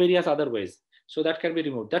various other ways. So that can be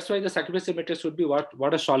removed. That's why the sacrificial material should be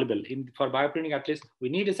water soluble. For bioprinting, at least, we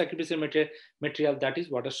need a sacrificial material that is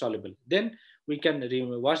water soluble. Then we can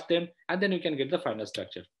wash them, and then we can get the final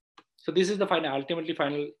structure. So this is the ultimately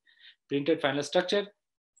printed final structure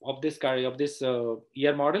of this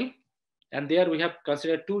ear model. And there we have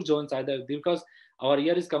considered two zones, either because our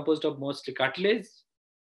ear is composed of mostly cartilage,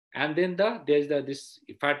 and then there's the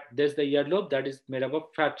earlobe that is made up of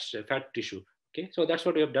fat tissue. Okay, so that's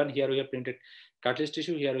what we have done here. We have printed cartilage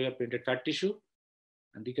tissue. Here we have printed fat tissue,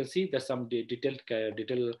 and you can see there's some detailed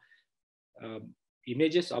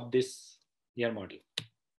images of this ear model.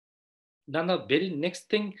 Then the very next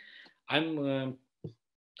thing I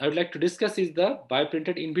would like to discuss is the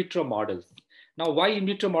bioprinted in vitro models. Now, why in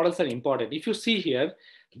vitro models are important? If you see here,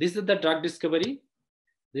 this is the drug discovery.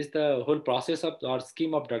 This is the whole process of or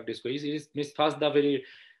scheme of drug discovery. It is first the very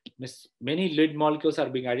many lead molecules are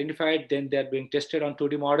being identified, then they are being tested on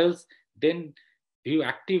 2D models, then few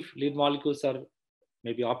active lead molecules are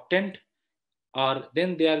maybe obtained, or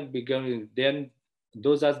then they are becoming, then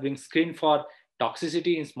those are being screened for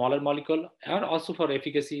toxicity in smaller molecule and also for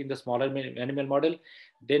efficacy in the smaller animal model,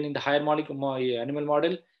 then in the higher molecule animal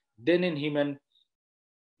model, then in human.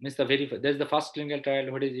 Means there's the first clinical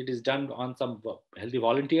trial what is it is done on some healthy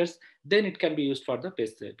volunteers, then it can be used for the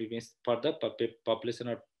for the population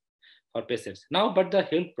or for patients. Now, but the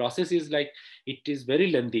whole process is like it is very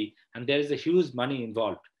lengthy and there is a huge money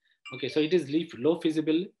involved. Okay, so it is low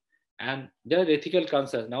feasible and there are ethical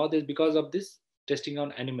concerns nowadays because of this testing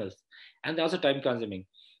on animals and also time consuming.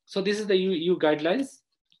 So this is the EU guidelines.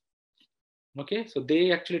 Okay, so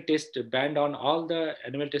they actually banned on all the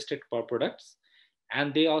animal tested products,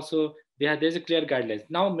 and they also there's a clear guidelines.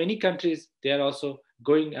 Now many countries they are also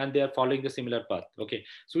going and they are following the similar path. Okay,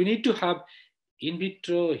 so we need to have in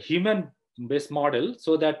vitro human based model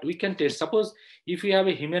so that we can test. Suppose if we have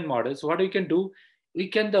a human model, so what we can do, we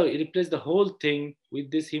can replace the whole thing with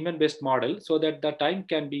this human based model so that the time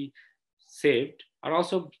can be saved, and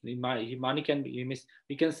also money can be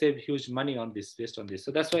we can save huge money on this based on this.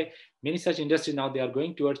 So that's why many such industries now they are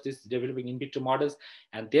going towards this developing in vitro models,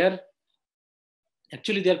 and they're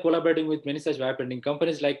collaborating with many such bioprinting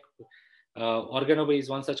companies like Organobi is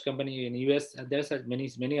one such company in US, and there's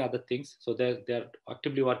many other things. So they're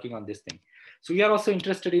actively working on this thing. So we are also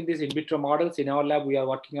interested in these in vitro models. In our lab, we are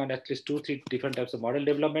working on at least 2-3 different types of model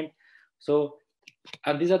development. So,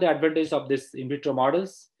 and these are the advantages of this in vitro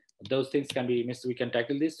models. Those things can be missed. We can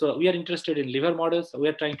tackle this. So we are interested in liver models. We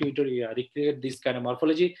are trying to recreate this kind of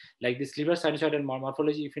morphology, like this liver sinusoidal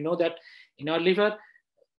morphology. If you know that in our liver,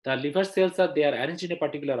 the liver cells they are arranged in a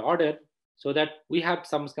particular order, so that we have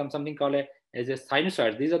something called as a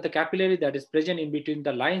sinusoid. These are the capillary that is present in between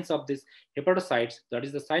the lines of these hepatocytes, that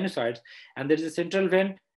is the sinusoids, and there is a central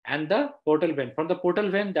vein and the portal vein. From the portal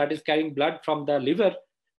vein that is carrying blood from the liver,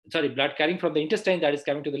 blood carrying from the intestine that is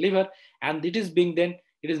coming to the liver, and it is being then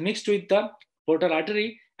it is mixed with the portal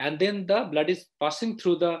artery, and then the blood is passing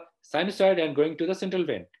through the sinusoid and going to the central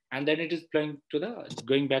vein, and then it is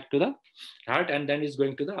going back to the heart, and then is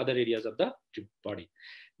going to the other areas of the body.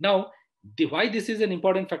 Now, why this is an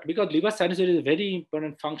important factor? Because liver sinusoid is a very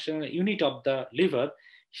important functional unit of the liver.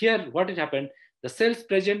 Here, what had happened, the cells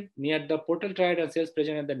present near the portal triad and cells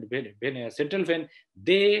present at the central vein,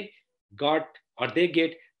 they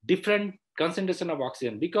get different concentration of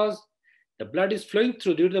oxygen, because the blood is flowing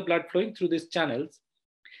through, due to the blood flowing through these channels,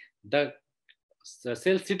 the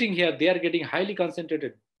cells sitting here, they are getting highly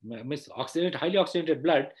concentrated, highly oxygenated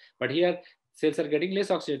blood, but here cells are getting less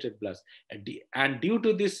oxygenated blood. And due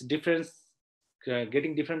to this difference,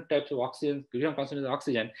 getting different types of oxygen, different concentrations of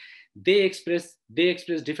oxygen, they express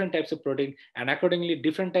different types of protein, and accordingly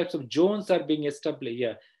different types of zones are being established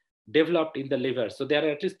here, developed in the liver. So there are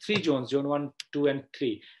at least 3 zones, zone 1, 2, and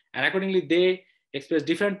 3, and accordingly they express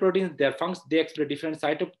different proteins. They express different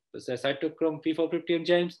cytochrome P450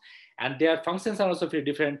 enzymes, and their functions are also very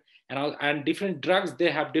different. And different drugs,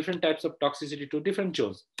 they have different types of toxicity to different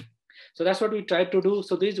zones. So that's what we try to do.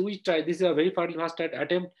 So this is a very fast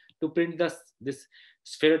attempt to print this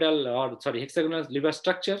hexagonal liver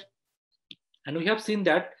structure, and we have seen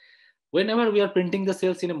that whenever we are printing the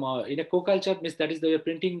cells in a co-culture, means that is we are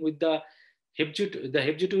printing with the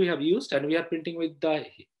HEPG2 we have used, and we are printing with the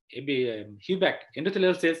HUBAC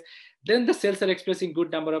endothelial cells, then the cells are expressing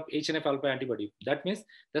good number of HNF alpha antibody. That means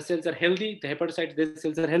the cells are healthy, the hepatocytes, the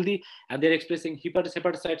cells are healthy, and they're expressing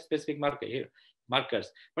hepatocyte specific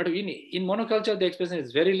markers. But in monoculture, the expression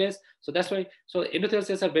is very less. So that's why, so endothelial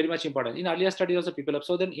cells are very much important. In earlier studies also people have,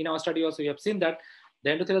 so then in our study also we have seen that the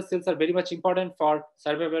endothelial cells are very much important for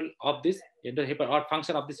survival of this or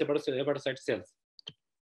function of this hepatocyte cells.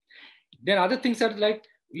 Then other things are like,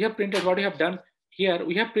 we have printed, what we have done here,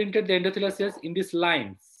 we have printed the endothelial cells in these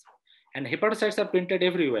lines, and hepatocytes are printed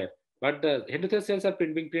everywhere, but the endothelial cells are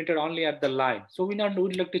being printed only at the line. So we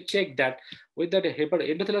would like to check that whether the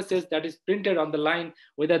endothelial cells that is printed on the line,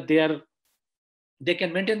 whether they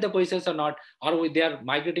can maintain the positions or not, or they are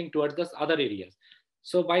migrating towards the other areas.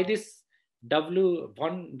 So by this WF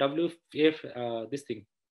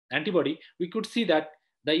antibody, we could see that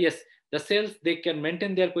the cells, they can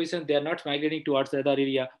maintain their position, they are not migrating towards the other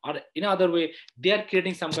area, or in other way they are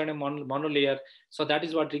creating some kind of monolayer. So that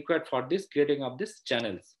is what required for this creating of these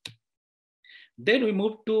channels. Then we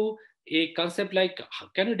move to a concept like,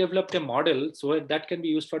 can you develop a model so that can be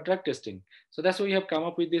used for drug testing? So that's why we have come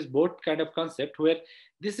up with this both kind of concept, where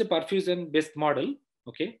this is a perfusion based model.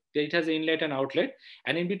 Okay, it has an inlet and outlet,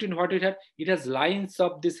 and in between what it has lines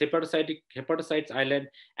of this hepatocytes island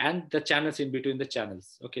and the channels in between the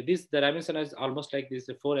channels. Okay, this the dimension is almost like this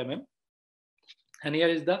 4 mm, and here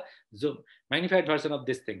is the zoom magnified version of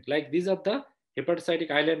this thing. Like these are the hepatocytic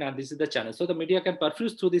island and this is the channel. So the media can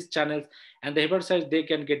perfuse through these channels, and the hepatocytes, they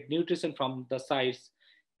can get nutrition from the sides.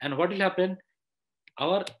 And what will happen?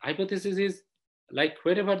 Our hypothesis is, like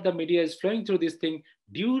wherever the media is flowing through this thing,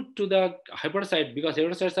 due to the hepatocyte, because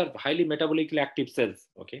hepatocytes are highly metabolically active cells.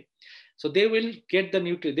 Okay, so they will get the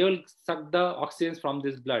nutrient, they will suck the oxygen from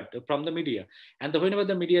this blood, from the media, and whenever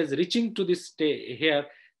the media is reaching to this here,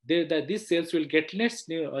 these cells will get less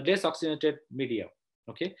oxygenated media.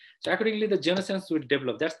 Okay, so accordingly the senescence will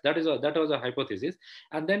develop. That was a hypothesis.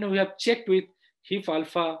 And then we have checked with HIF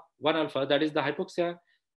alpha 1 alpha, that is the hypoxia,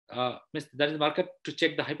 that is marker to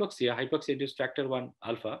check the hypoxia induced factor 1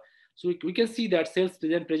 alpha. So we can see that cells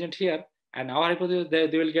present here, and our hypothesis,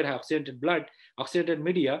 they will get oxygenated blood, oxygenated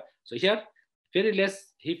media. So here very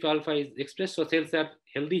less HIF alpha is expressed, so cells are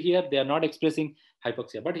healthy here, they are not expressing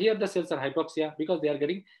hypoxia. But here the cells are hypoxia because they are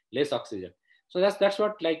getting less oxygen. So that's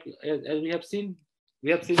what, like, as we have seen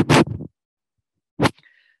result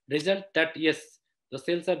that yes, the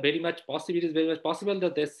cells are very much possible. It is very much possible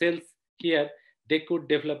that the cells here, they could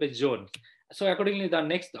develop a zone. So accordingly, our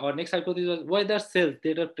next hypothesis was whether cells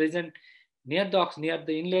that are present near the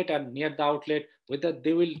inlet and near the outlet, whether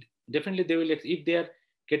they will if they are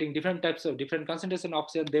getting different concentration of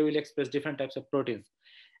oxygen, they will express different types of proteins.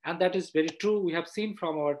 And that is very true. We have seen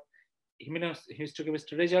from our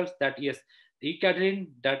immunohistochemistry results that yes, the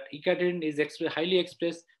𝐒-cadherin is highly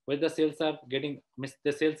expressed where the cells are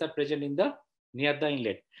present in the near the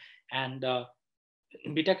inlet, and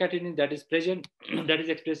beta-catenin that is present that is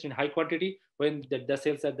expressed in high quantity when the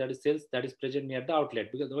cells that is present near the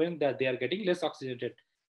outlet, because when they are getting less oxygenated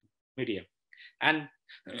medium. And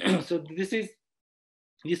so this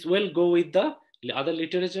will go with the other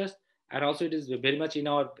literatures, and also it is very much in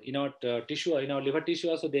our tissue, in our liver tissue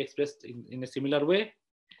also they expressed in a similar way.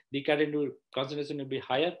 The cadherin concentration will be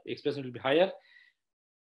higher, expression will be higher.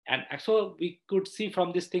 And so we could see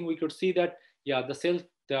from this thing, we could see that yeah, the cells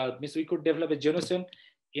means we could develop a genosen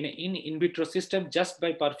in vitro system just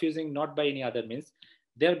by perfusing, not by any other means.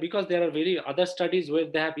 Because there are very other studies where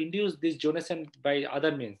they have induced this genosen by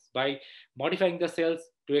other means, by modifying the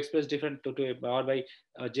cells to express different or by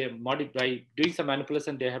doing some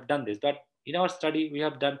manipulation, they have done this. But in our study, we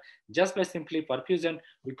have done just by simply perfusion,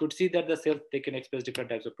 we could see that the cells, they can express different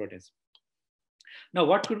types of proteins. Now,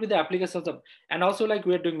 what could be the applications of, and also like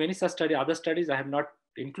we are doing many such other studies, I have not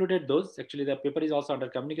included those. Actually, the paper is also under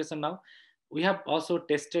communication now. We have also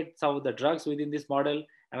tested some of the drugs within this model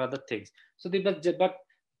and other things. So, but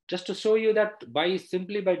just to show you that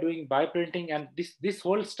simply by doing bioprinting, and this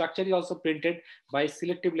whole structure is also printed by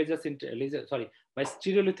selective by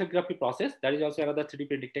stereolithography process. That is also another 3D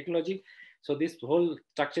printing technology. So this whole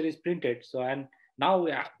structure is printed. So, and now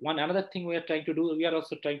another thing we are trying to do, we are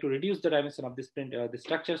also trying to reduce the dimension of this this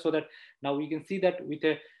structure, so that now we can see that with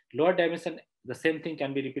a lower dimension, the same thing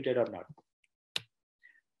can be repeated or not.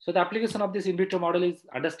 So the application of this in vitro model is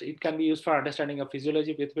it can be used for understanding of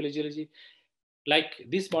physiology, pathophysiology. Like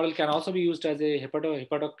this model can also be used as a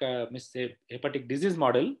hepatic disease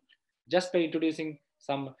model, just by introducing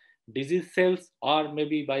some disease cells, or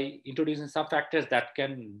maybe by introducing some factors that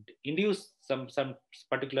can induce some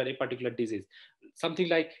particular disease. Something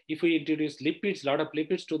like if we introduce lipids, a lot of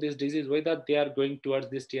lipids to this disease, whether they are going towards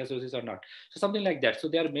this steatosis or not. So something like that. So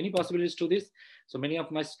there are many possibilities to this. So many of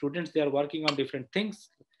my students, they are working on different things.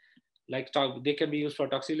 Like they can be used for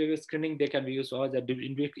toxicology screening, they can be used for the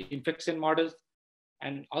infection models,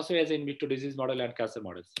 and also as in vitro disease model and cancer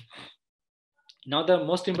models. Now the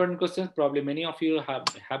most important question, probably many of you have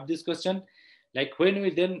this question, like when we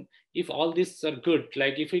then, if all these are good,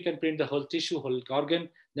 like if we can print the whole tissue, whole organ,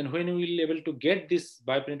 then when we will be able to get this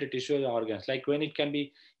bioprinted tissue or organs, like when it can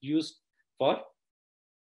be used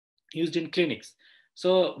in clinics.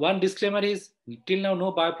 So one disclaimer is, till now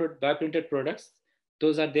no bioprinted products,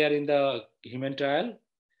 those are there in the human trial,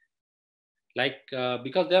 like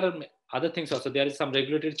because there are other things also, there is some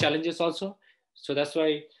regulatory challenges also. So that's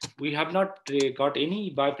why we have not got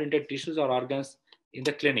any bioprinted tissues or organs in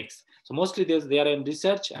the clinics. So mostly they are in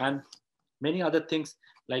research, and many other things,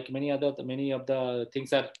 like many of the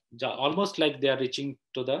things are almost like they are reaching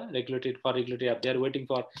to the regulatory, they are waiting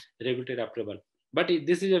for regulatory approval. But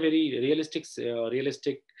this is a very realistic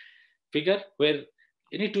figure, where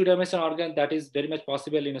any two-dimensional organ, that is very much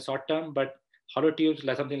possible in a short term. But hollow tubes,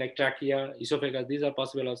 like something like trachea, esophagus, these are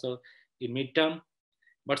possible also in midterm.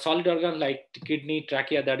 But solid organs like kidney,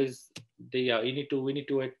 trachea, that is the we need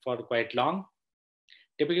to wait for quite long.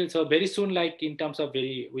 Typically, so very soon, like in terms of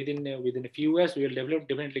within a few years, we will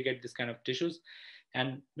definitely get this kind of tissues,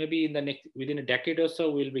 and maybe in the next within a decade or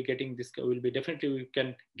so, we'll be getting this. We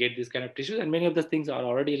can get this kind of tissues, and many of the things are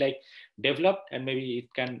already like developed, and maybe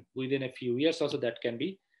it can within a few years also that can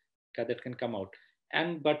come out.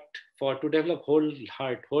 And but to develop whole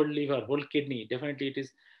heart, whole liver, whole kidney, definitely it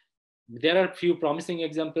is. There are few promising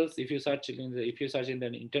examples. If you search in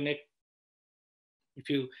the internet, if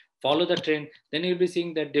you follow the trend, then you'll be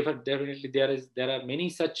seeing that definitely there are many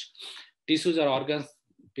such tissues or organs.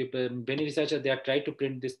 Many researchers, they are trying to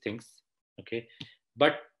print these things, okay,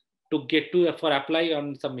 but to get to for apply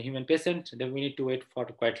on some human patient, then we need to wait for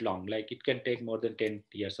quite long, like it can take more than 10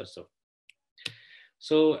 years or so.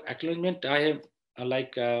 So acknowledgement, I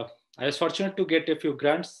was fortunate to get a few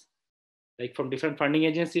grants like from different funding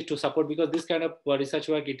agencies to support, because this kind of research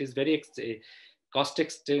work, it is very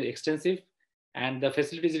extensive, and the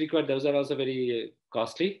facilities required, those are also very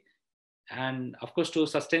costly, and of course to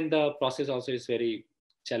sustain the process also is very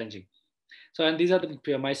challenging. So, and these are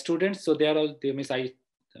my students, so they are all, I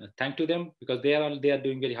thank to them, because they are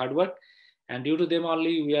doing very hard work, and due to them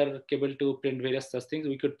only we are able to print various such things,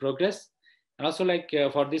 we could progress. And also like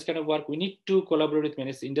for this kind of work, we need to collaborate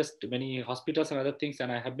with many hospitals and other things,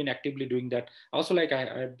 and I have been actively doing that. Also like I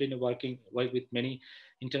have been working with many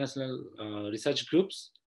international research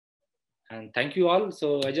groups. And thank you all.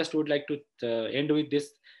 So I just would like to end with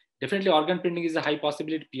this. Definitely organ printing is a high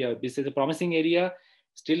possibility. This is a promising area.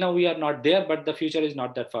 Still now we are not there, but the future is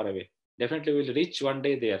not that far away. Definitely we'll reach one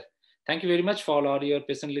day there. Thank you very much for all your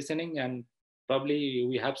patient listening, and probably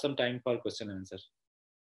we have some time for question and answer.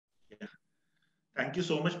 Yeah. Thank you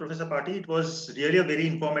so much, Professor Pati. It was really a very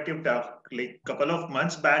informative talk. Like a couple of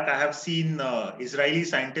months back, I have seen Israeli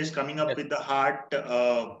scientists coming up with the heart,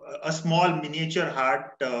 a small miniature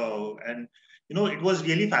heart, and it was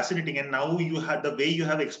really fascinating. And now you had the way you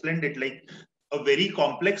have explained it, like a very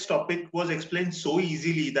complex topic was explained so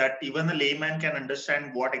easily that even a layman can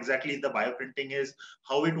understand what exactly the bioprinting is,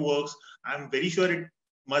 how it works. I'm very sure it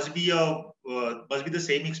must be the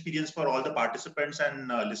same experience for all the participants and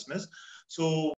listeners. So